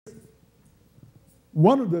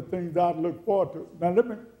one of the things I look forward to,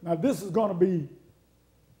 now this is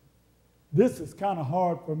kind of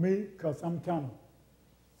hard for me because I'm kind of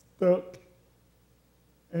stuck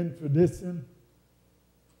in tradition.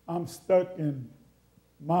 I'm stuck in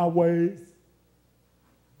my ways.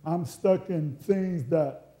 I'm stuck in things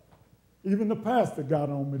that even the pastor got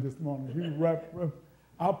on me this morning.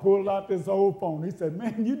 I pulled out this old phone. He said,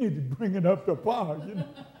 man, you need to bring it up to par, you know.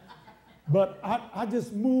 But I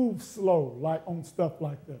just move slow, like on stuff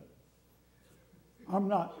like that.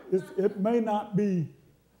 It may not be,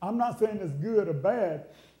 I'm not saying it's good or bad,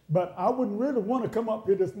 but I wouldn't really want to come up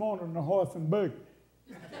here this morning on a horse and buggy.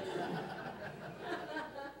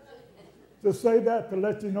 To say that, to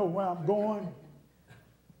let you know where I'm going.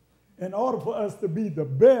 In order for us to be the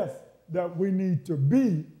best that we need to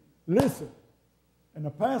be, listen, and the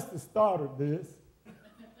pastor started this,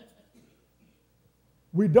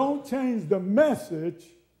 we don't change the message,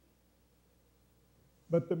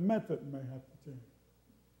 but the method may have to change.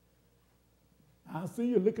 I see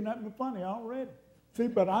you looking at me funny already. See,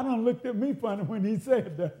 but I done looked at me funny when he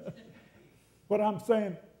said that. What I'm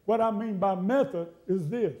saying, what I mean by method is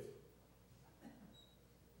this.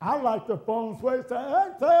 I like the phone switch, say,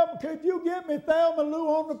 hey, Thelma, could you get me Thelma Lou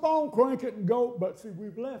on the phone, crank it and go. But see,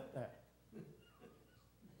 we've left that.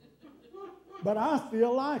 But I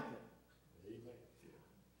still like it.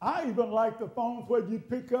 I even like the phones where you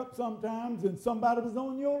pick up sometimes and somebody was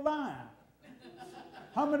on your line.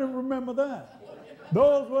 How many remember that?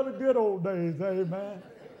 Those were the good old days, amen.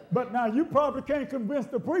 But now you probably can't convince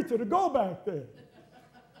the preacher to go back there.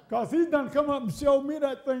 Because he's done come up and showed me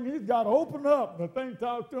that thing. He's got to open up. The thing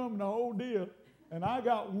talked to him and the whole deal. And I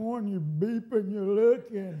got one, you beeping, you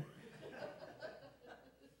looking.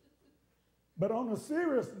 But on a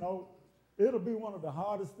serious note, it'll be one of the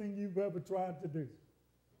hardest things you've ever tried to do.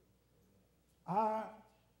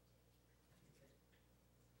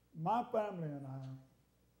 My family and I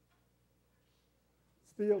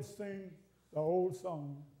still sing the old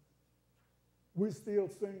song. We still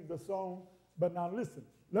sing the song. But now listen,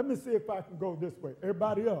 let me see if I can go this way.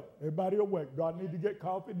 Everybody up, everybody awake. Do I need to get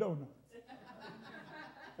coffee, donuts?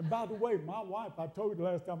 And by the way, my wife, I told you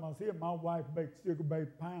last time I was here, my wife baked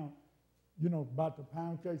sugar-baked pound, you know, about the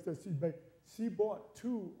pound cakes that she baked. She bought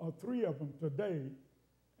 2 or 3 of them today.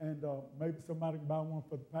 And maybe somebody can buy one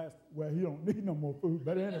for the pastor. Well, he don't need no more food,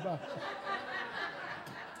 but anyway.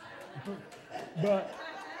 but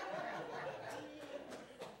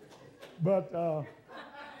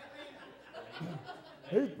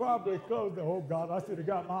he's probably close to, oh God, I should have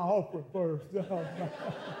got my offering first.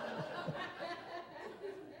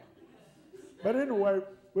 But anyway,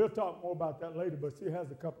 we'll talk more about that later, but she has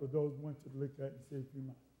a couple of those. I want you to look at and see if you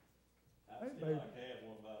might. I hey, still baby. like to have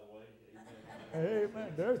one, by the way.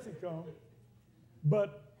 Amen. There she comes.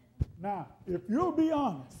 But now, if you'll be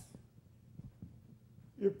honest,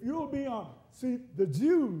 see, the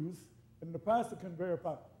Jews, and the pastor can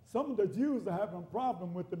verify, some of the Jews are having a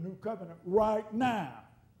problem with the new covenant right now.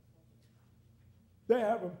 They're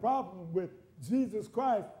having a problem with Jesus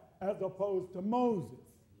Christ as opposed to Moses.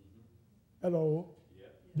 Mm-hmm. Hello?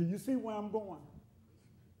 Yep. Do you see where I'm going?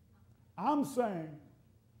 I'm saying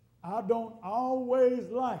I don't always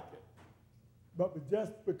like it. But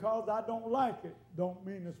just because I don't like it, don't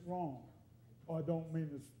mean it's wrong, or don't mean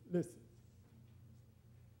it's, listen.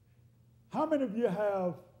 How many of you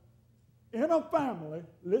have, in a family,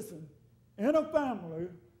 listen, in a family,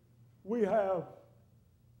 we have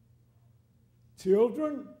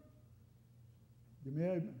children, give me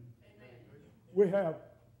amen. We have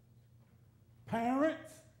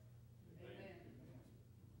parents, amen.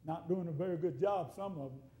 Not doing a very good job, some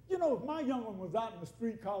of them. You know, if my young one was out in the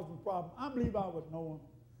street causing problems, I believe I would know him.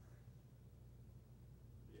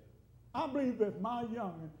 Yeah. I believe if my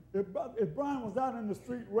young one, if Brian was out in the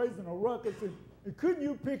street raising a ruckus, and couldn't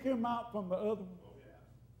you pick him out from the other one? Oh,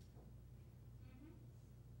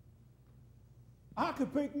 yeah. I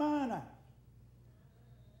could pick mine out.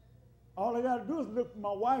 All I got to do is look at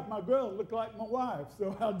my wife. My girls look like my wife.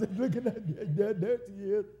 So I'll just look at that. There she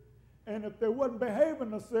is. And if they wasn't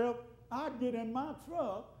behaving themselves, I'd get in my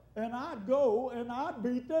truck and I'd go and I'd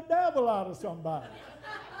beat the devil out of somebody.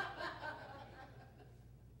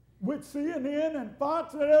 With CNN and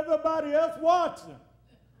Fox and everybody else watching.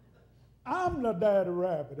 I'm the daddy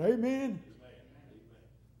rabbit, amen?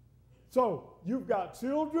 So you've got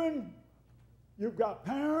children, you've got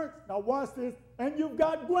parents, now watch this, and you've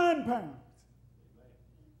got grandparents.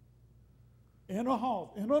 In a home,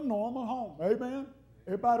 in a normal home, amen?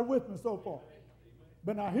 Everybody with me so far?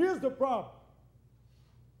 But now here's the problem.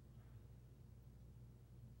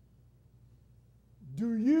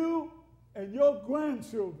 Do you and your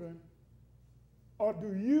grandchildren, or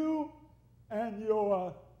do you and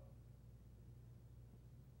your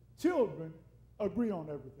children agree on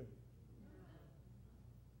everything?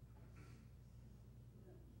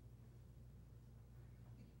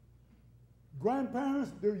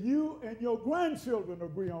 Grandparents, do you and your grandchildren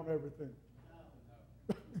agree on everything?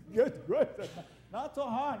 No. Good gracious. Not so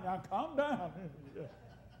hard now. Calm down. Yeah.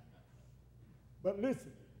 But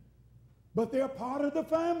listen, but they're part of the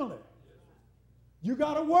family. You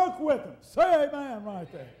got to work with them. Say amen right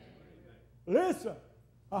there. Listen,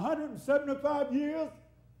 175 years,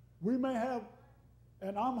 we may have,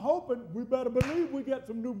 and I'm hoping, we better believe we get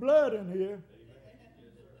some new blood in here.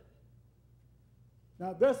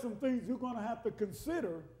 Now, there's some things you're going to have to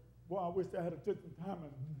consider. Well, I wish I had taken some time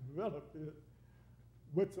and developed it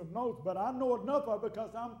with some notes, but I know enough of it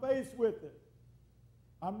because I'm faced with it.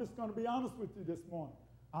 I'm just going to be honest with you this morning.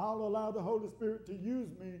 I'll allow the Holy Spirit to use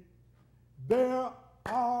me. There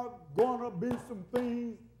are going to be some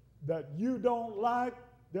things that you don't like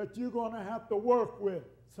that you're going to have to work with.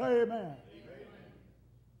 Say amen. Amen.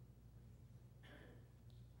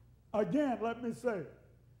 Again, let me say,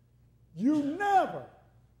 you never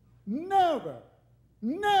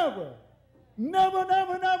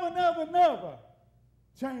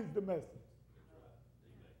change the message.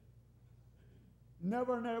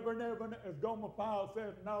 Never, as Gomer Powell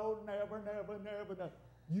says, no, never.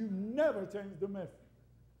 You never change the message.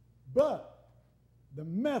 But the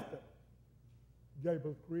method,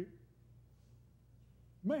 Gabriels Creek,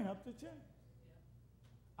 may have to change.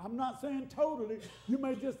 I'm not saying totally. You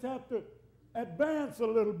may just have to advance a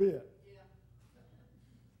little bit.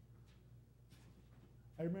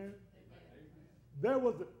 Amen. There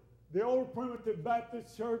was the old primitive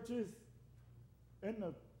Baptist churches in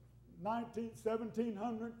the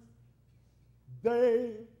 1700s.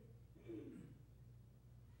 They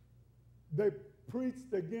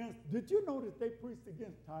preached against, did you notice they preached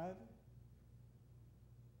against tithing?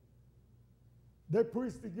 They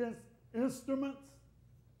preached against instruments.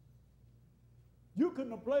 You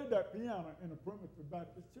couldn't have played that piano in a primitive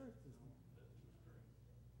Baptist church this morning.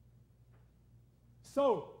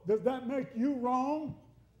 So, does that make you wrong?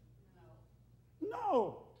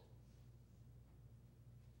 No.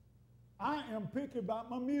 I am picky about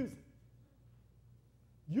my music.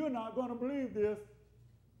 You're not going to believe this.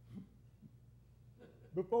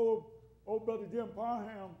 Before old brother Jim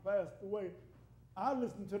Parham passed away, I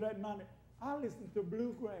listened to that 90. I listened to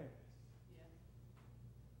bluegrass.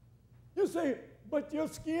 Yeah. You say, but your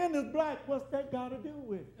skin is black. What's that got to do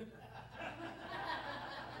with it?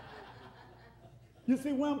 You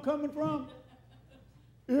see where I'm coming from?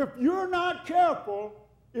 If you're not careful,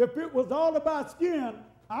 if it was all about skin,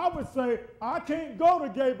 I would say, I can't go to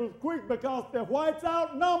Gabriels Creek because the whites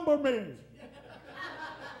outnumber me.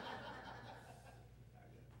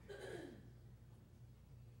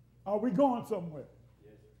 Are we going somewhere?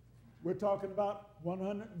 Yes. We're talking about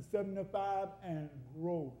 175 and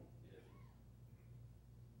growing.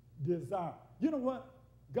 Yes. Desire. You know what?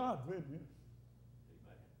 God's in here.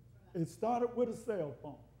 It started with a cell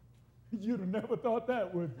phone. You'd have never thought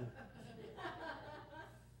that, would you?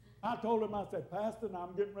 I told him, I said, Pastor, now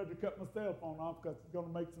I'm getting ready to cut my cell phone off because it's going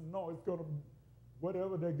to make some noise. It's going to,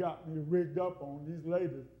 whatever they got me rigged up on, these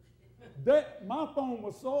ladies. My phone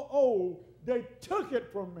was so old, they took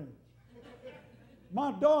it from me.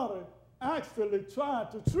 My daughter actually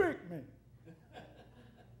tried to trick me.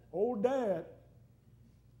 Old dad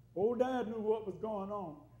knew what was going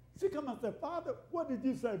on. She come and said, Father, what did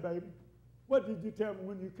you say, baby? What did you tell me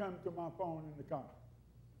when you come to my phone in the car?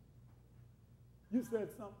 You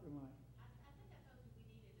said something like, I think I told you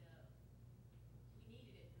we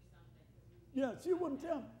needed it for something. Yeah, she wouldn't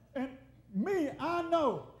tell me. And me, I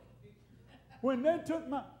know. When they took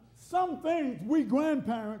some things we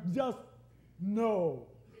grandparents just know.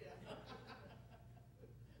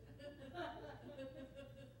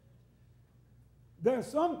 There's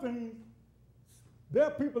some things, there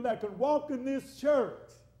are people that can walk in this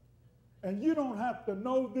church and you don't have to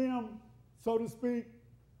know them, so to speak,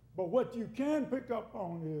 but what you can pick up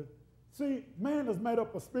on is, see, man is made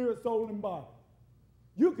up of spirit, soul, and body.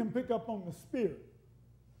 You can pick up on the spirit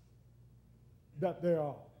that they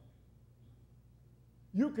are.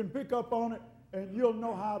 You can pick up on it and you'll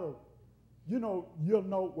know how to, you'll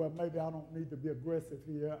know, well, maybe I don't need to be aggressive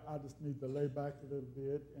here. I just need to lay back a little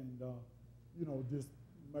bit and, just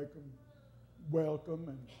make them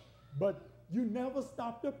welcome. But you never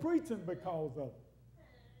stop the preaching because of it.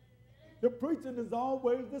 The preaching is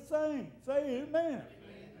always the same. Say amen. Amen.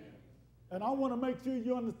 And I want to make sure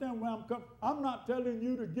you understand where I'm coming. I'm not telling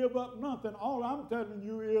you to give up nothing. All I'm telling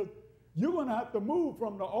you is you're going to have to move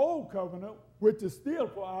from the old covenant which is still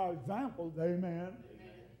for our examples, amen.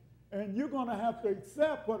 And you're going to have to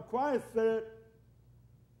accept what Christ said.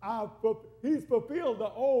 He's fulfilled the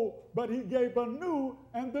old, but he gave a new,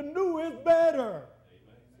 and the new is better.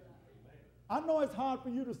 I know it's hard for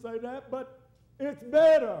you to say that, but it's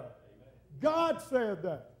better. God said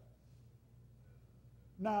that.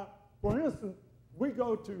 Now, for instance, we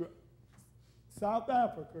go to South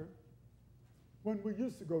Africa. When we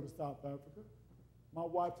used to go to South Africa, my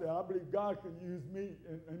wife said, I believe God can use me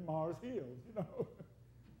in Mars Hills, you know.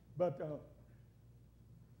 But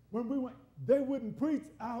when we went, they wouldn't preach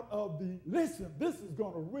out of the, listen, this is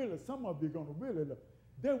going to really, some of you are going to really look.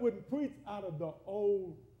 They wouldn't preach out of the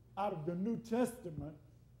old, out of the New Testament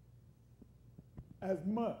as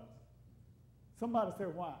much. Somebody say,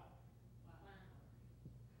 why?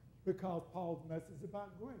 Because Paul's message is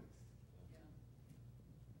about grace.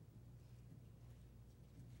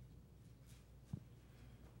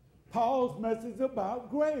 Paul's message is about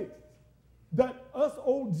grace. That us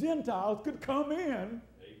old Gentiles could come in.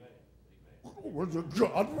 Oh,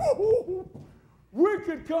 God. We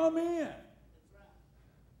could come in.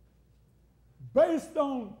 Based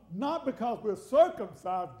on, not because we're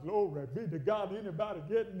circumcised, glory be to God, anybody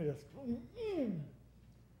getting this,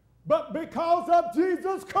 but because of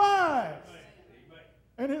Jesus Christ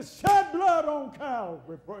and his shed blood on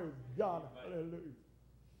Calvary, praise God, hallelujah.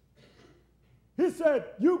 He said,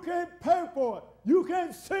 you can't pay for it. You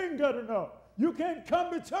can't sing good enough. You can't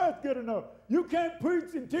come to church good enough. You can't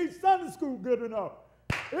preach and teach Sunday school good enough.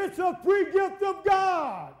 It's a free gift of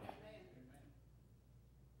God.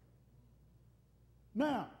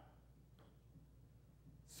 Now,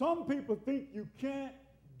 some people think you can't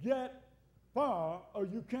get far, or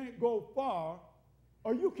you can't go far,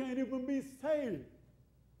 or you can't even be saved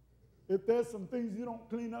if there's some things you don't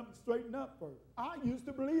clean up and straighten up first. I used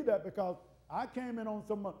to believe that because I came in on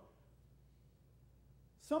some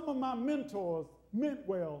of my mentors meant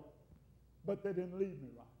well, but they didn't lead me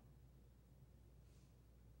right.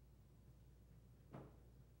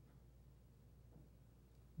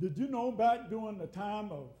 Did you know back during the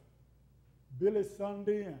time of Billy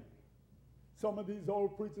Sunday and some of these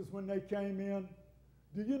old preachers when they came in,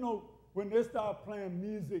 do you know when they started playing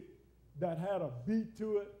music that had a beat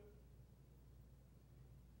to it,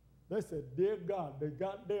 they said, dear God, they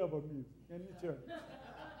got devil music in the church.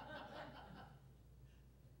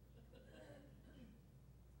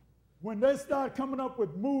 When they start coming up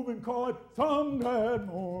with moving chords, some glad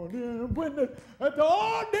morning, when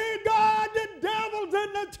oh dear God, the devil's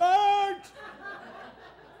in the church.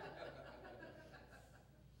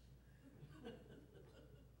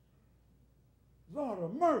 Lord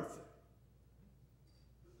of mercy.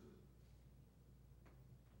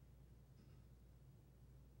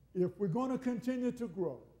 If we're going to continue to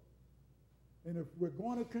grow, and if we're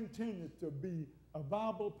going to continue to be a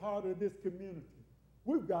viable part of this community,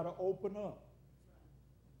 we've got to open up.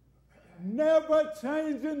 Never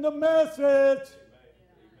changing the message. Amen.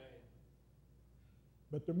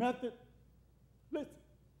 But the method, listen.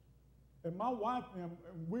 And my wife and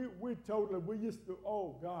we used to,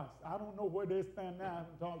 oh gosh, I don't know where they stand now. I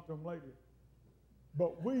haven't talked to them lately.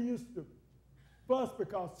 But we used to fuss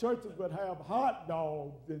because churches would have hot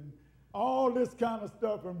dogs and all this kind of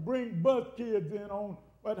stuff and bring bus kids in on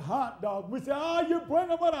with hot dogs. We say, oh, you bring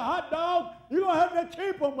them with a hot dog, you're going to have to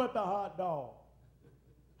keep them with the hot dog.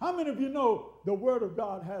 How many of you know the Word of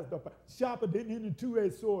God has the sharper than any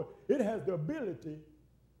two-edged sword? It has the ability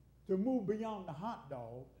to move beyond the hot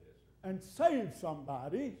dog and save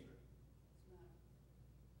somebody.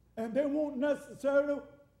 And they won't necessarily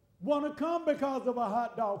want to come because of a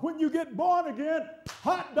hot dog. When you get born again,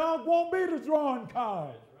 hot dog won't be the drawing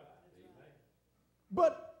card.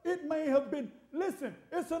 But it may have been, listen,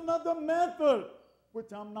 it's another method,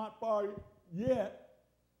 which I'm not far yet.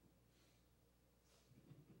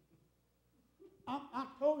 I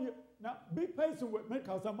told you, now be patient with me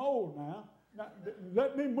because I'm old now. Now.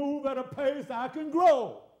 Let me move at a pace I can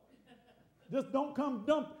grow. Just don't come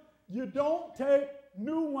dump. You don't take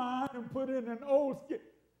new wine and put it in an old skin.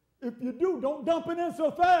 If you do, don't dump it in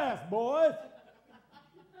so fast, boys.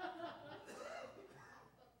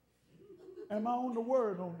 Am I on the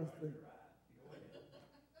word on this thing?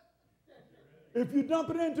 If you dump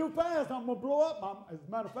it in too fast, I'm going to blow up. As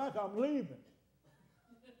a matter of fact, I'm leaving.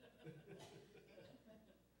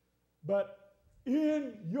 But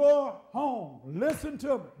in your home, listen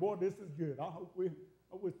to me. Boy, this is good. I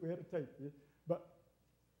wish we had to take this. But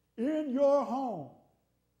in your home,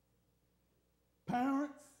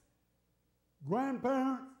 parents,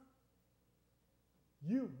 grandparents,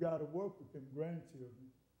 you've got to work with them grandchildren.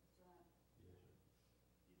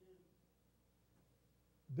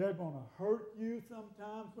 They're going to hurt you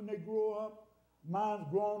sometimes when they grow up. Mine's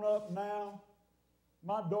grown up now.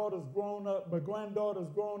 My daughter's grown up. My granddaughter's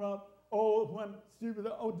grown up. Oh, when she was,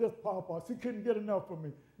 just Papa. She couldn't get enough of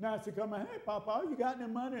me. Now she come in, hey, Papa, you got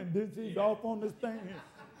any money? And then she's off on this thing here.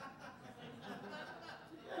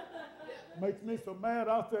 Makes me so mad.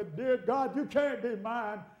 I said, dear God, you can't be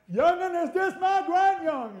mine. Youngin, is this my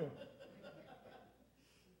grandyoungin?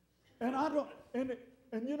 And I don't,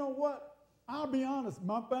 and you know what? I'll be honest,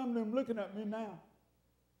 my family are looking at me now.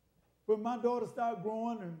 When my daughter started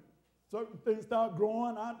growing and certain things started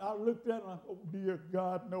growing, I looked at it and I thought, oh, dear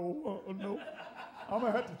God, no, no. I'm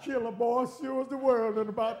going to have to kill a boy as sure as the world in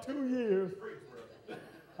about 2 years.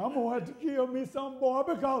 I'm going to have to kill me some boy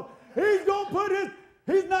because he's going to put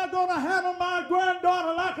he's not going to handle my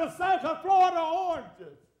granddaughter like a sack of Florida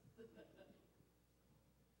oranges.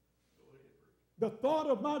 The thought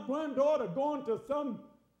of my granddaughter going to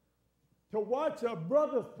watch her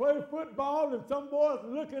brothers play football and some boys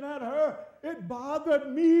looking at her, it bothered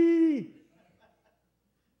me.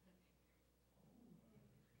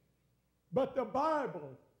 But the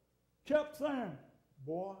Bible kept saying,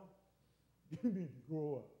 boy, you need to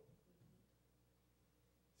grow up.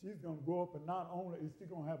 She's going to grow up, and not only is she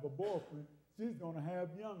going to have a boyfriend, she's going to have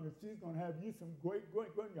youngers. She's going to have you some great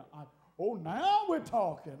young. Oh, now we're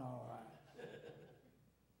talking, all right.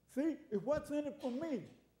 See, what's in it for me?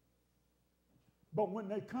 But when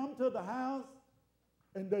they come to the house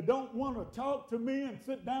and they don't want to talk to me and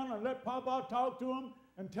sit down and let Papa talk to them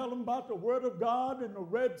and tell them about the Word of God and the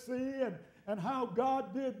Red Sea and how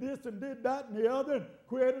God did this and did that and the other and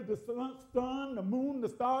created the sun, the moon, the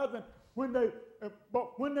stars, and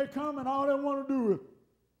but when they come and all they want to do is,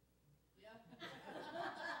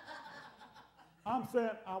 I'm saying,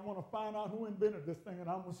 I want to find out who invented this thing and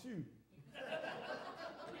I'm going to shoot.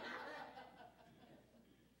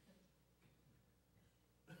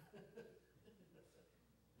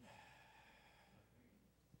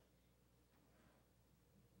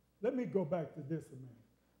 Let me go back to this a minute.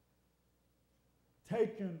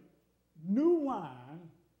 Taking new wine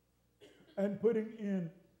and putting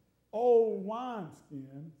in old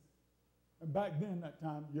wineskins, and back then that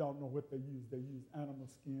time, y'all know what they used. They used animal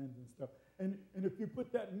skins and stuff. And if you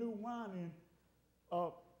put that new wine in,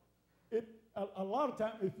 a lot of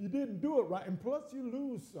times, if you didn't do it right, and plus you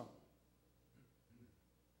lose some.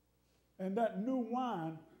 And that new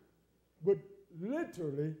wine would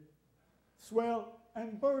literally swell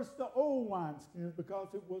and burst the old wineskins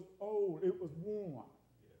because it was old, it was worn.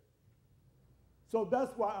 So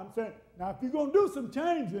that's why I'm saying, now if you're going to do some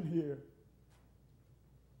change in here,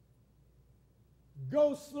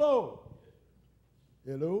 go slow.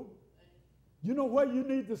 Hello? You know where you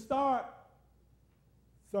need to start?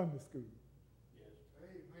 Sunday school. Yes.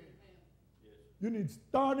 Amen. Yes. You need to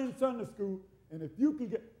start in Sunday school, and if you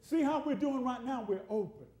can see how we're doing right now, we're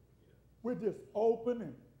open. Yeah. We're just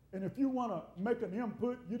open, and if you want to make an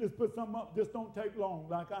input, you just put something up, just don't take long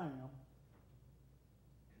like I am.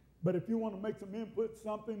 But if you want to make some input,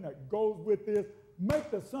 something that goes with this,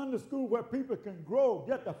 make the Sunday school where people can grow,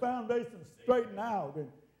 get the foundation straightened out,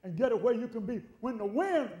 and get it where you can be. When the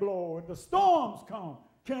winds blow and the storms come,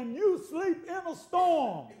 can you sleep in a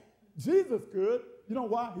storm? Jesus could. You know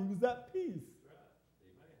why? He was at peace. Right.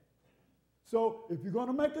 So if you're going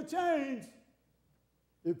to make a change,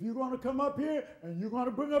 if you're going to come up here and you're going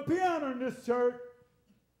to bring a piano in this church,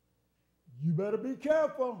 you better be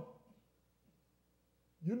careful.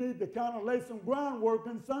 You need to kind of lay some groundwork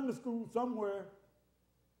in Sunday school somewhere.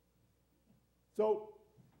 So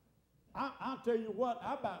I'll tell you what,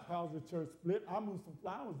 I about caused the church split. I moved some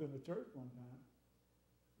flowers in the church one time.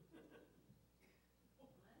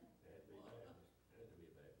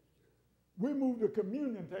 We moved the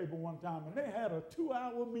communion table one time, and they had a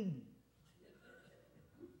 2-hour meeting.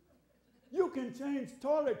 You can change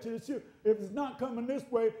toilet tissue if it's not coming this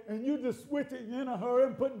way, and you just switch it in a hurry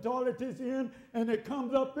and putting toilet tissue in, and it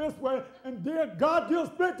comes up this way, and dear God, you'll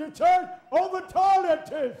split the church over toilet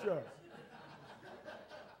tissue.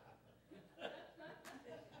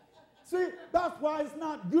 See, that's why it's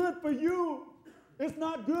not good for you. It's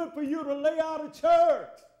not good for you to lay out a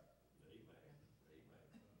church.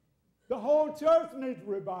 The whole church needs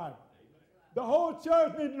revival. The whole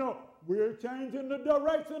church needs to know, we're changing the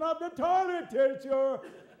direction of the toilet tissue.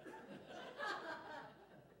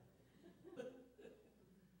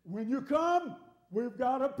 When you come, we've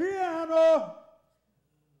got a piano,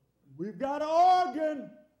 we've got an organ,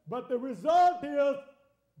 but the result is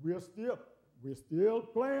we're still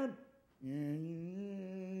playing.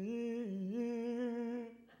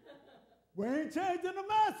 We ain't changing the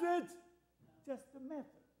message, just the method.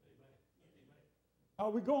 Are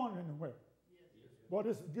we going anywhere? Boy,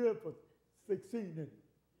 this is good for 16, isn't it?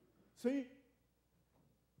 See,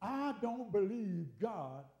 I don't believe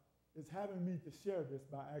God is having me to share this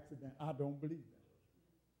by accident. I don't believe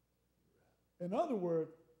that. In other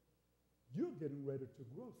words, you're getting ready to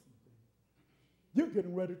grow something. You're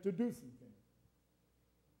getting ready to do something.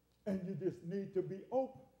 And you just need to be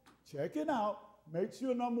open. Check it out. Make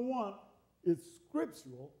sure, number one, it's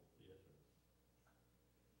scriptural. Yes,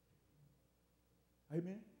 sir.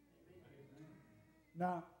 Amen?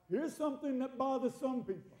 Now, here's something that bothers some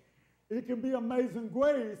people. It can be amazing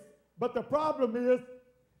grace, but the problem is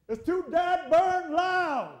it's too dad burn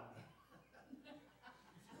loud.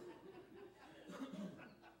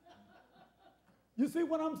 You see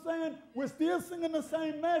what I'm saying? We're still singing the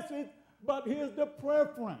same message, but here's the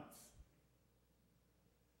preference.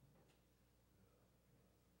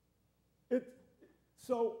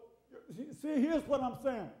 So, see, here's what I'm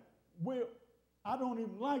saying. I don't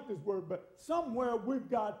even like this word, but somewhere we've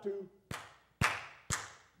got to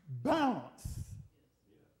balance.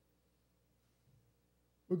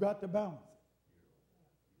 We've got to balance.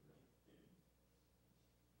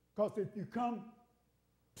 Because if you come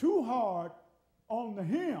too hard on the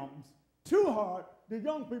hymns, too hard, the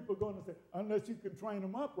young people are going to say, unless you can train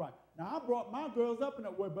them up right. Now, I brought my girls up in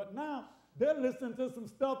that way, but now they're listening to some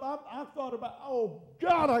stuff I thought about, oh,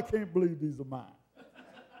 God, I can't believe these are mine.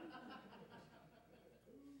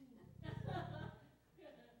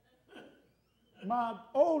 My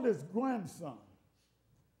oldest grandson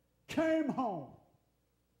came home,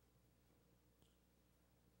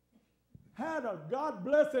 had a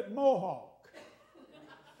God-blessed mohawk.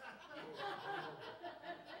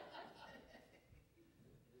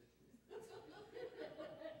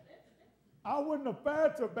 I wouldn't have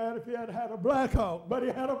fared so bad if he had had a Black Hawk, but he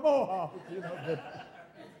had a mohawk, you know.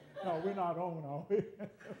 No, we're not on, are we?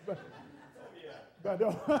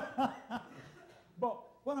 But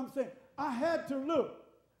what I'm saying, I had to look.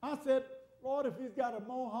 I said, Lord, if he's got a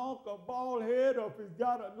mohawk, a bald head, or if he's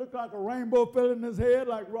got look like a rainbow filling his head,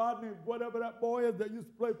 like Rodney, whatever that boy is that used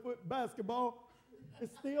to play basketball,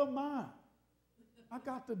 it's still mine. I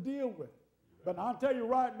got to deal with it. But I'll tell you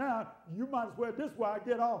right now, you might as well, this is where I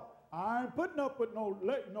get off. I ain't putting up with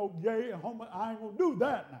no gay and homo. I ain't going to do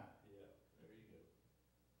that now.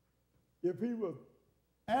 Yeah, there you go. If he was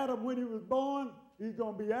Adam when he was born, he's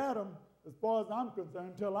going to be Adam as far as I'm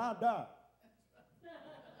concerned until I die.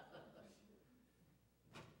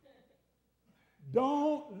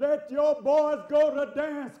 Don't let your boys go to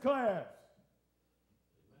dance class.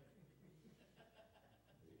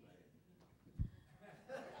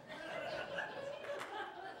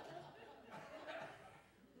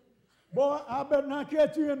 Boy, I better not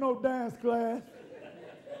catch you in no dance class.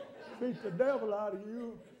 Beat the devil out of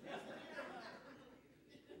you.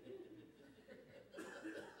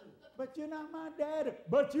 But you're not my daddy.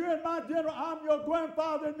 But you're in my generation. I'm your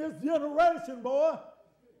grandfather in this generation, boy.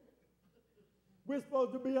 We're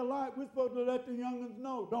supposed to be alike. We're supposed to let the youngins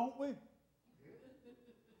know, don't we?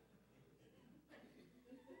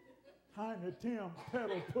 Tiny Tim,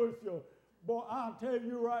 pedal pusher. Boy, I'll tell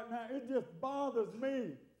you right now, it just bothers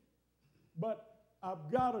me. But I've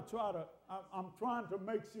got to I'm trying to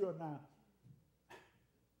make sure now.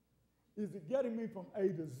 Is it getting me from A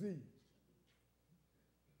to Z?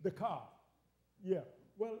 The car. Yeah.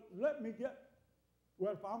 Well,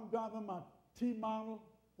 if I'm driving my T model,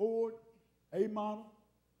 Ford, A model,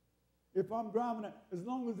 if I'm driving it, as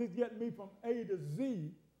long as it's getting me from A to Z,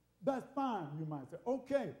 that's fine, you might say.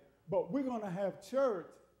 Okay, but we're going to have church.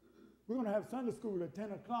 We're going to have Sunday school at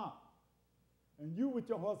 10 o'clock. And you with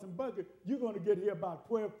your horse and buggy, you're going to get here about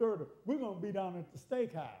 12:30. We're going to be down at the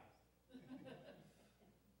steakhouse.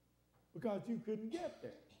 Because you couldn't get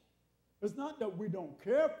there. It's not that we don't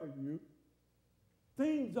care for you.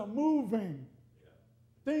 Things are moving. Yeah.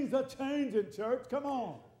 Things are changing, church. Come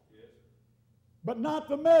on. Yes. But not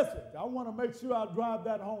the message. I want to make sure I drive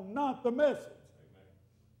that home. Not the message.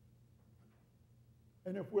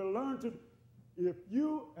 Amen. And if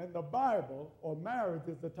you and the Bible or marriage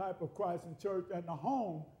is the type of Christ in church and the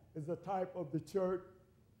home is the type of the church,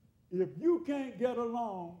 if you can't get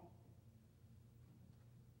along,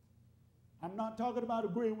 I'm not talking about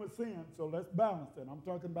agreeing with sin, so let's balance it. I'm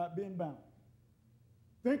talking about being balanced.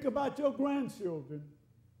 Think about your grandchildren.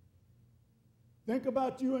 Think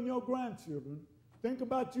about you and your grandchildren. Think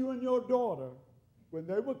about you and your daughter when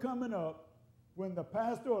they were coming up, when the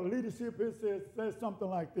pastor or leadership here says something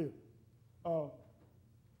like this.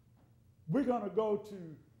 We're going to go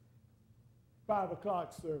to 5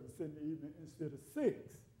 o'clock service in the evening instead of 6.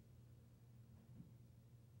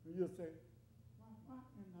 And you'll say, why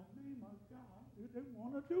in the name of God do they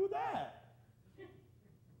want to do that?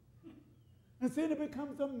 And see, it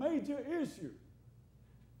becomes a major issue.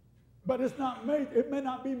 But it's not major. It may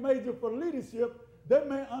not be major for leadership. They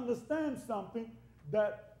may understand something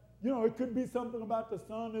that, it could be something about the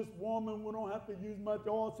sun is warm and we don't have to use much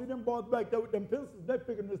oil. See, them boys back there with them pencils, they're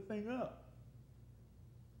picking this thing up.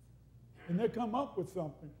 And they come up with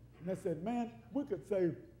something. And they said, man, we could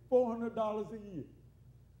save $400 a year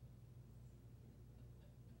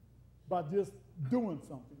by just doing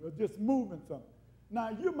something or just moving something. Now,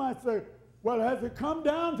 you might say, well, has it come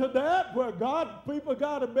down to that where people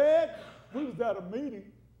got to beg? We was at a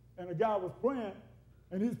meeting, and a guy was praying,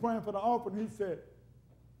 and he's praying for the offering. He said,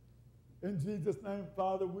 in Jesus' name,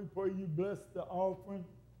 Father, we pray you bless the offering,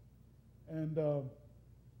 and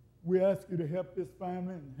we ask you to help this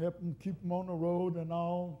family and help them keep them on the road and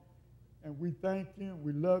all. And we thank you, and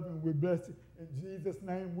we love you, and we bless you. In Jesus'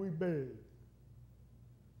 name we beg.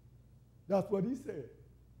 That's what he said.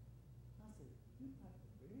 I said, you have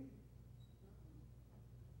to beg.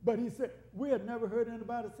 But he said, we had never heard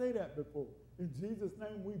anybody say that before. In Jesus'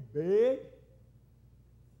 name we beg.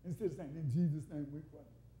 Instead of saying, in Jesus' name we pray.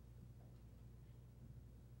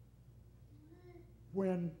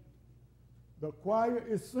 When the choir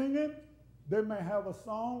is singing, they may have a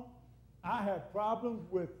song. I had problems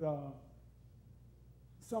with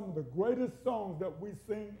some of the greatest songs that we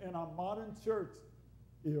sing in our modern church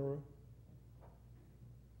era.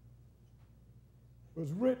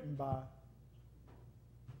 Was written by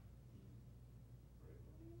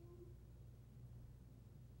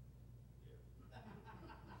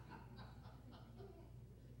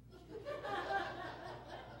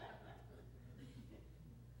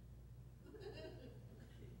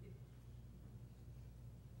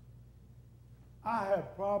I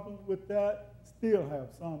have problems with that, still have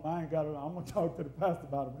some. I ain't got it. I'm going to talk to the pastor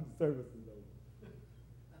about it when the service is over.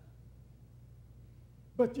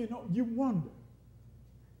 But you wonder.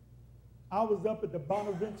 I was up at the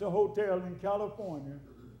Bonaventure Hotel in California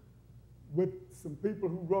with some people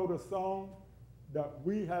who wrote a song that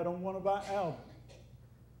we had on one of our albums.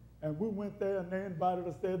 And we went there, and they invited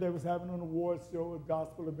us there. They was having an awards show, a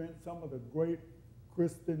gospel event. Some of the great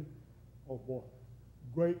Christian,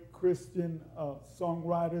 great Christian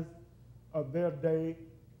songwriters of their day,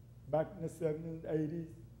 back in the 70s, 80s.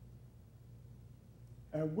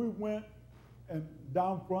 And we went, and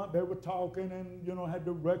down front, they were talking, and, had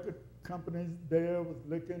the record companies there was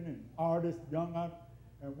licking, and artists, young artists.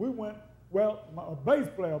 And we went, a bass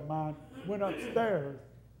player of mine went upstairs,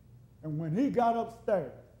 and when he got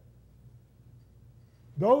upstairs,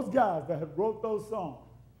 those guys that had wrote those songs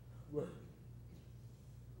were,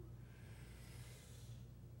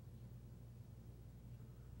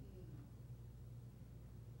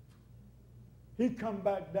 he come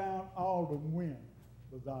back down, all the wind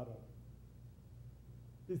was out of him.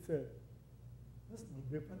 He said, that's no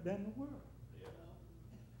different than the world. Yeah.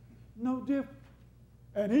 No different.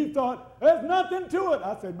 And he thought, there's nothing to it.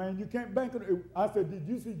 I said, man, you can't bank on it. I said, did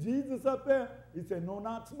you see Jesus up there? He said, no,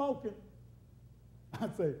 not smoking. I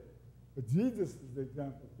said, but Jesus is the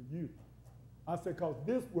example for you. I said, because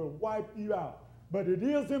this will wipe you out. But it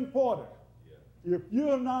is important. Yeah. If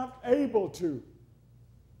you're not able to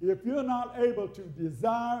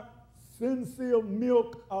desire sincere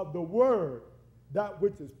milk of the word, that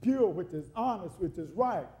which is pure, which is honest, which is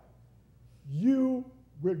right, you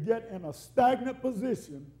will get in a stagnant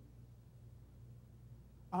position.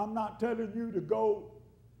 I'm not telling you to go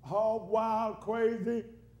hog wild, crazy.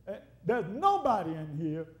 There's nobody in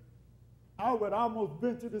here, I would almost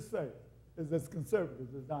venture to say, is as conservative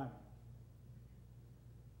as I am.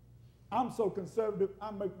 I'm so conservative, I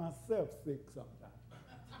make myself sick sometimes.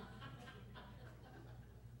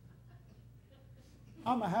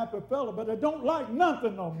 I'm a happy fella, but I don't like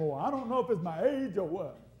nothing no more. I don't know if it's my age or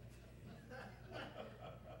what.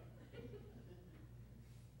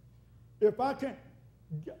 If I can't,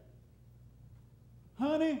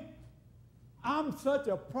 honey, I'm such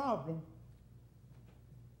a problem,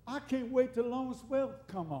 I can't wait till Lawrence Welk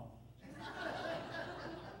come on.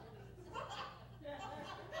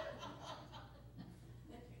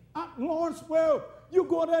 Lawrence Welk, you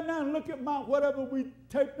go there now and look at my, whatever we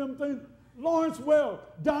take them things, Lawrence Welk,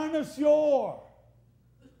 Dinah Shore,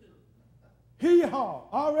 Hee Haw,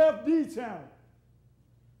 RFD channel,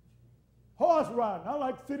 horse riding. I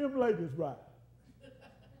like to see them ladies ride.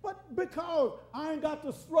 But because I ain't got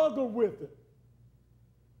to struggle with it.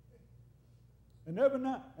 And every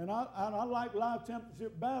night, and I like live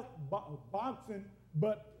championship boxing,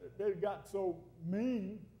 but they got so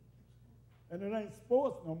mean, and it ain't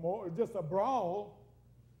sports no more. It's just a brawl.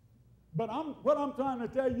 But what I'm trying to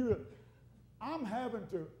tell you is, I'm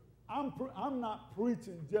not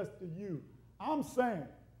preaching just to you. I'm saying,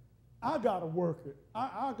 I got to work it.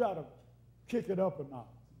 I got to kick it up a notch.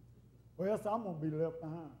 Or else I'm going to be left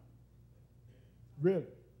behind. Really.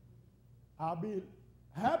 I'll be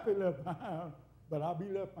happy left behind, but I'll be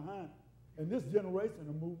left behind. And this generation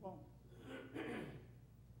will move on.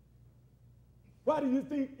 Why do you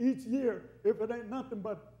think each year, if it ain't nothing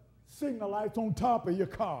but signal lights on top of your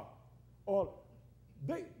car, or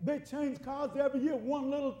they change cars every year, one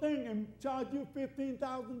little thing, and charge you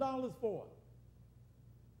 $15,000 for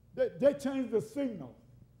it. They change the signal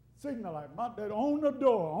light, that on the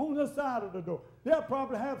door, on the side of the door. They'll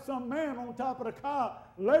probably have some man on top of the car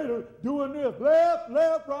later doing this, left,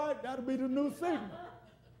 right. That'll be the new signal.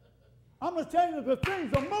 I'm just telling you, the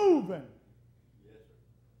things are moving. Yes, sir.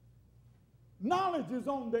 Knowledge is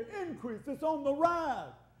on the increase. It's on the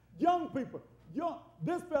rise. Young people,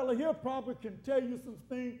 this fella here probably can tell you some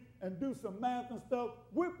things and do some math and stuff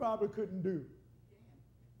we probably couldn't do.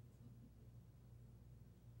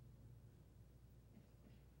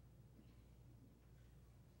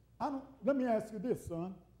 Let me ask you this,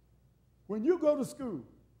 son. When you go to school,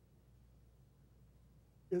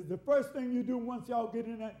 is the first thing you do once y'all get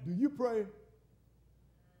in that, do you pray?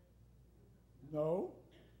 No.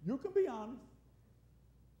 You can be honest.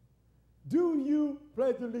 Do you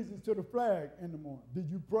pledge allegiance to the flag in the morning? Did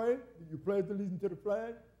you pray? Did you pledge allegiance to the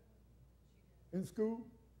flag in school?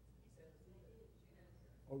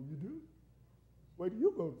 Oh, you do? Where do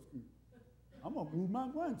you go to school? I'm going to move my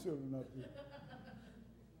grandchildren up here.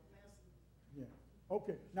 Yeah.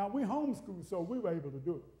 Okay. Now, we homeschool, so we were able to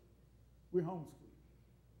do it. We homeschool.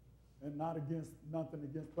 And nothing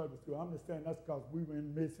against public school. I'm just saying that's because we were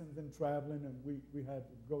in missions and traveling, and we had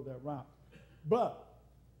to go that route. But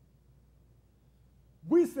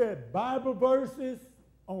we said Bible verses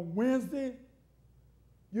on Wednesday.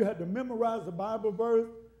 You had to memorize the Bible verse.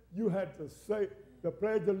 You had to say the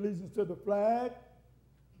pledge of allegiance to the flag.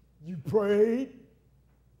 You prayed.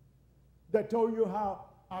 They told you how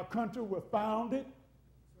our country was founded.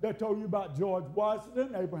 They told you about George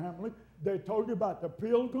Washington, Abraham Lincoln. They told you about the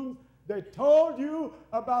Pilgrims. They told you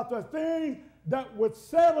about the things that would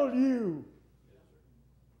settle you.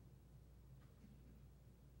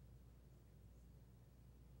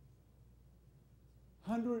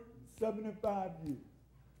 175 years.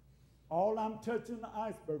 All I'm touching the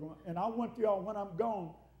iceberg on. And I want y'all, when I'm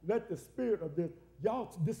gone, let the spirit of this,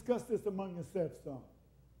 y'all discuss this among yourselves some.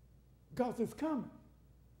 Because it's coming.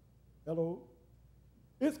 Hello?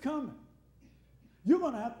 It's coming. You're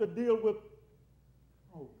going to have to deal with,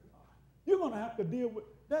 oh God, you're going to have to deal with,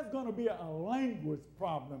 there's going to be a language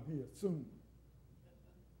problem here soon.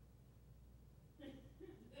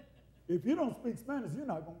 If you don't speak Spanish, you're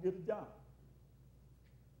not going to get a job.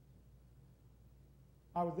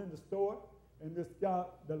 I was in the store, and this guy,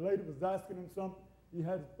 the lady was asking him something. He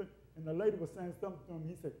had, and the lady was saying something to him.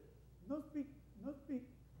 He said, no speak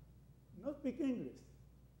English.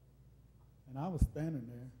 And I was standing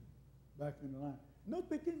there, back in the line. No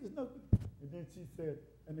speak English, no speak. And then she said,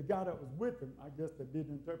 and the guy that was with him, I guess that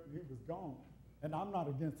didn't interpret, he was gone. And I'm not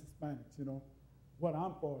against Hispanics, you know. What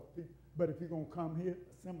I'm for is people. But if you're going to come here,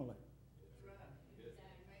 assimilate. That's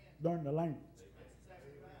right. Learn the language.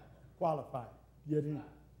 Qualify. Get in.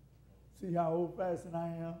 See how old-fashioned I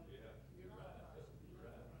am? Yeah.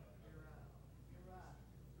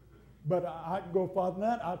 But I can go farther than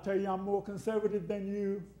that. I'll tell you I'm more conservative than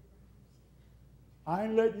you. I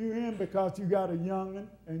ain't letting you in because you got a young'un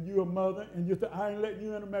and you a mother, and I ain't letting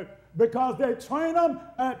you in America. Because they train them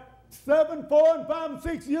at 7, 4, and 5, and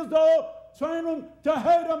 6 years old, train them to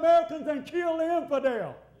hate Americans and kill the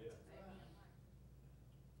infidel. Yeah.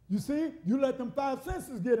 You see? You let them 5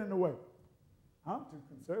 senses get in the way. I'm too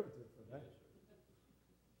conservative for that.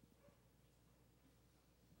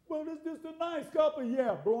 Well, it's just a nice couple,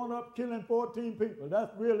 yeah, blowing up, killing 14 people.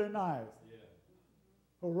 That's really nice. Yeah.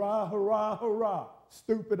 Hurrah, hurrah, hurrah.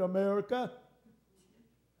 Stupid America.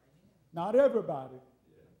 Not everybody.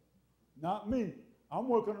 Yeah. Not me. I'm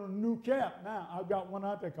working on a new cap now. I've got one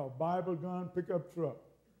out there called Bible Gun Pickup Truck.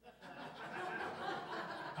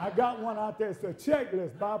 I got one out there, it's a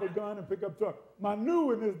checklist, Bible Gun and Pickup Truck. My new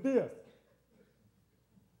one is this.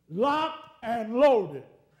 Locked and loaded.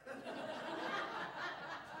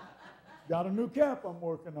 Got a new cap I'm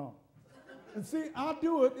working on. And see, I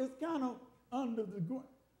do it, it's kind of under the ground.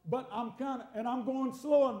 But I'm going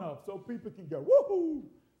slow enough so people can get, woohoo,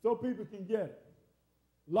 so people can get it.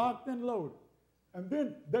 Locked and loaded. And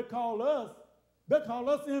then they call us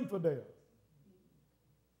infidels.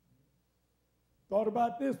 Thought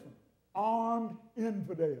about this one, armed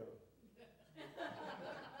infidels.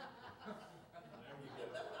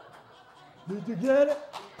 Did you get it?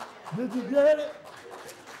 Did you get it?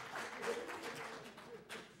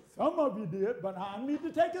 Some of you did, but I need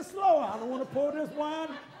to take it slow. I don't want to pour this wine.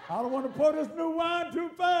 I don't want to pour this new wine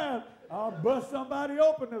too fast. I'll bust somebody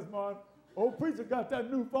open this morning. Old preacher got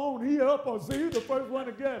that new phone. He up on, see, he's the first one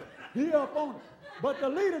to get it. He up on it. But the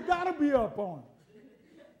leader got to be up on it.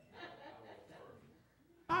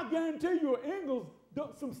 I guarantee you, Ingles,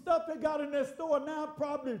 some stuff they got in their store now,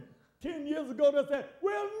 probably 10 years ago, they said,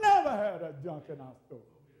 we'll never have that junk in our store.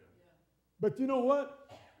 But you know what?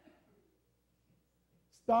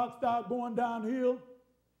 Stocks start going downhill.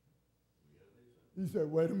 He said,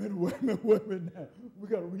 wait a minute now. We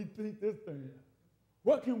got to rethink this thing.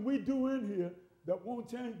 What can we do in here that won't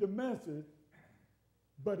change the message,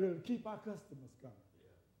 but it'll keep our customers coming?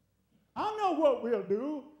 I know what we'll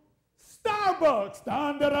do. Starbucks.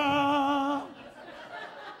 Dun, da, da.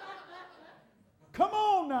 Come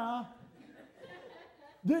on now.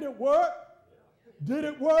 Did it work? Did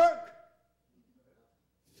it work?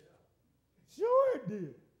 Sure it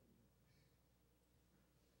did.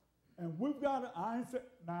 And we've got to, I ain't say,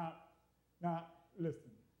 now, listen,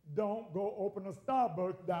 don't go open a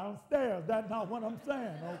Starbucks downstairs. That's not what I'm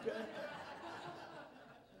saying, okay?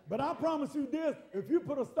 But I promise you this, if you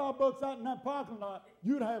put a Starbucks out in that parking lot,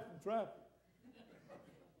 you'd have some traffic.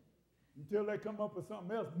 Until they come up with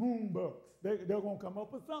something else, Moonbucks. They're going to come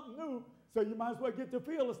up with something new, so you might as well get your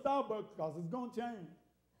feel of Starbucks because it's going to change.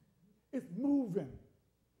 It's moving.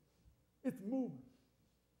 It's moving.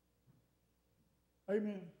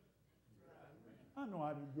 Amen. I know I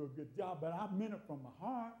didn't do a good job, but I meant it from my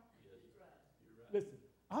heart. Listen,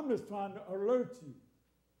 I'm just trying to alert you.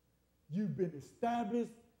 You've been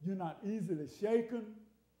established. You're not easily shaken.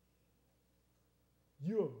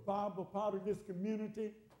 You're a viable part of this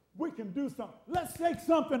community. We can do something. Let's shake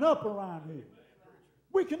something up around here.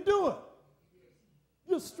 We can do it.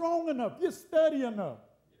 You're strong enough. You're steady enough.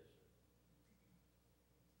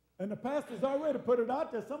 And the pastor's already put it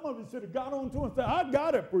out there. Some of you should have got on to it and said, I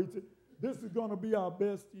got it, preacher. This is going to be our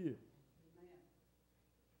best year.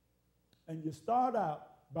 And you start out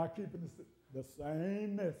by keeping the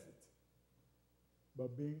same message,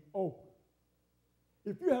 but being open.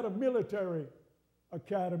 If you had a military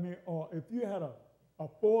academy or if you had a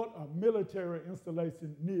fort, a military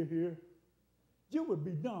installation near here, you would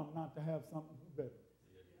be dumb not to have something better.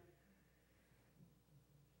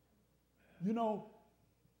 You know,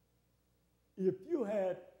 if you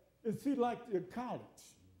had, it's like your college.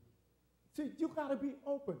 See, you got to be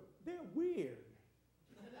open. They're weird.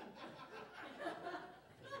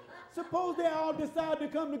 Suppose they all decide to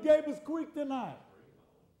come to Gabriels Creek tonight.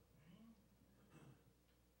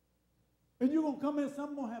 And you're going to come in,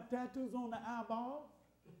 some going to have tattoos on their eyeballs,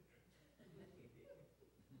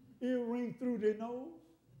 earring through their nose.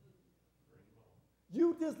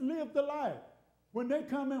 You just live the life. When they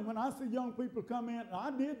come in, when I see young people come in, and I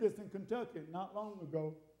did this in Kentucky not long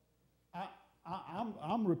ago,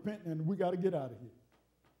 I'm repenting and we got to get out of here.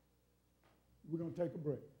 We're going to take a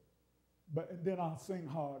break. And then I'll sing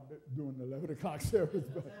hard during the 11 o'clock service,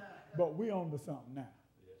 but we on to something now.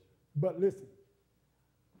 Yes, but listen,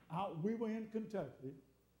 we were in Kentucky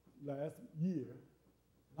last year,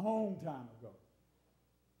 long time ago.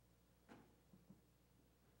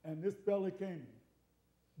 And this fella came in.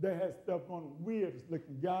 They had stuff on, weirdest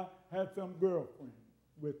looking guy, had some girlfriend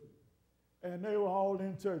with him. And they were all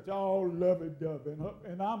in church, all lovey-dovey.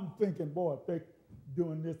 And I'm thinking, boy, if they're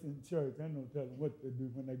doing this in church, ain't no telling what they do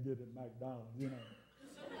when they get at McDonald's, you know.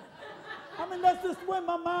 I mean, that's just where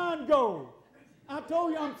my mind goes. I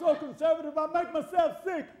told you I'm so conservative, I make myself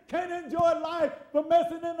sick. Can't enjoy life for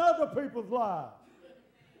messing in other people's lives.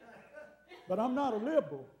 But I'm not a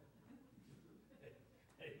liberal.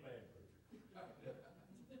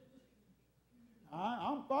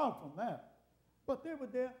 I'm far from that. But they were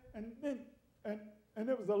there, and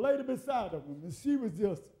there was a lady beside of them, and she was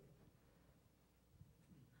just,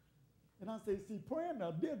 and I said, she praying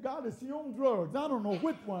now, dear God, is she on drugs? I don't know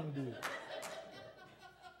which one it is.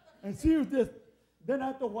 And she was just, then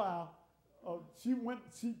after a while, she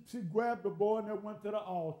grabbed the boy and they went to the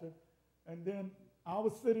altar, and then I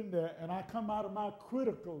was sitting there, and I come out of my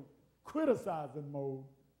criticizing mode,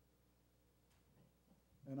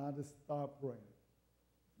 and I just started praying.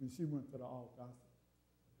 And she went to the altar. I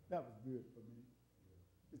said, that was good for me.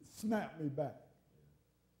 It snapped me back.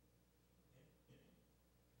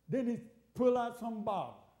 Then he pulled out some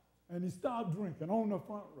bottle, and he started drinking on the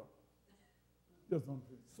front row. Just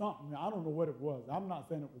something, I don't know what it was. I'm not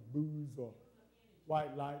saying it was booze or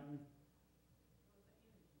white lightning.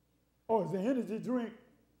 Oh, it's an energy drink.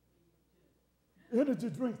 Energy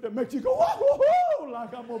drinks that makes you go, whoa, whoa, whoa,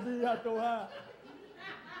 like I'm going to be after a while.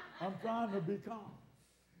 I'm trying to be calm.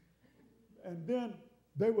 And then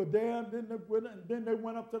they were there, and then they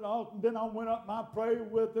went up to the altar, and then I went up and I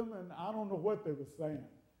prayed with them, and I don't know what they were saying.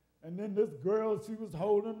 And then this girl, she was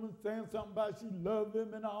holding him and saying something about she loved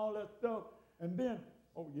him and all that stuff. And then,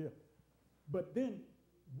 oh yeah. But then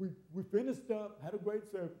we finished up, had a great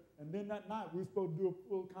service, and then that night we were supposed to do a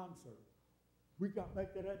full concert. We got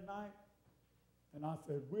back there that night, and I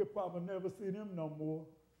said, we'll probably never see them no more.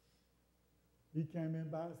 He came in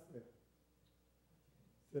by himself,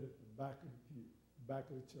 sat at the back of the pew, back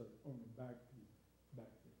of the church, on the back pew,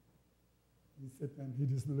 back there. He sat there and he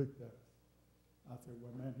just looked at us. I said,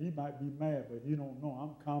 well, man, he might be mad, but he don't know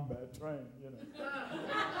I'm combat trained, you know.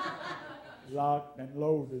 Locked and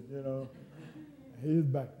loaded, you know. And he was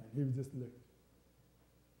back there. He was just looking.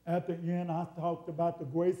 At the end, I talked about the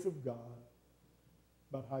grace of God,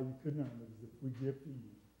 about how you couldn't earn it. If we give to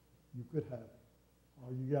you, you could have it.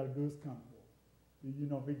 All you got to do is come for it. You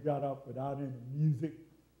know, he got up without any music.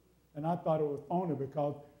 And I thought it was phony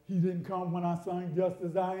because he didn't come when I sang Just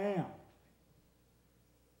As I Am.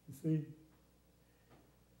 You see?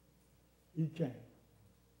 He came.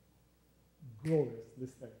 Gloriously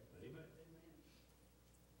saved. Amen.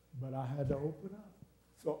 But I had to open up.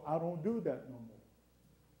 So I don't do that no more.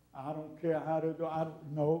 I don't care how to do it. I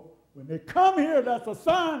don't know. When they come here, that's a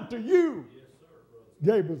sign to you. Yes, sir,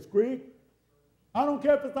 brother. Gabriels Creek. I don't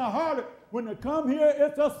care if it's a harlot. When they come here,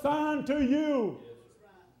 it's a sign to you.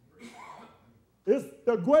 Yes. It's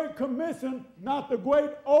the Great Commission, not the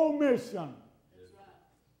Great Omission.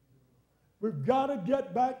 We've got to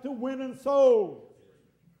get back to winning souls.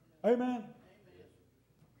 Amen.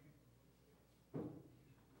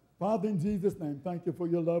 Father, in Jesus' name, thank you for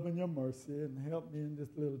your love and your mercy, and help me in this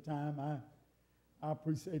little time. I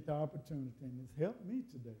appreciate the opportunity, and it's helped me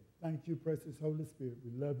today. Thank you, precious Holy Spirit.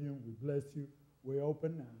 We love you and we bless you. We're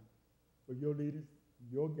open now for your leaders,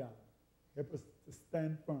 your God. Help us to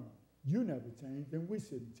stand firm. You never changed, and we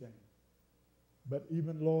shouldn't change. But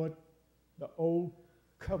even, Lord, the old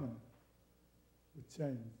covenant would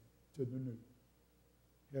change to the new.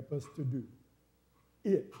 Help us to do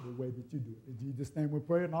it the way that you do it. In Jesus' name we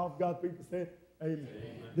pray, and all of God's people said, amen.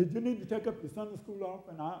 Amen. Did you need to take up your Sunday school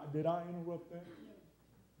offering? Did I interrupt that?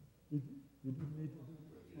 You didn't need to do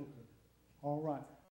that? Okay. All right.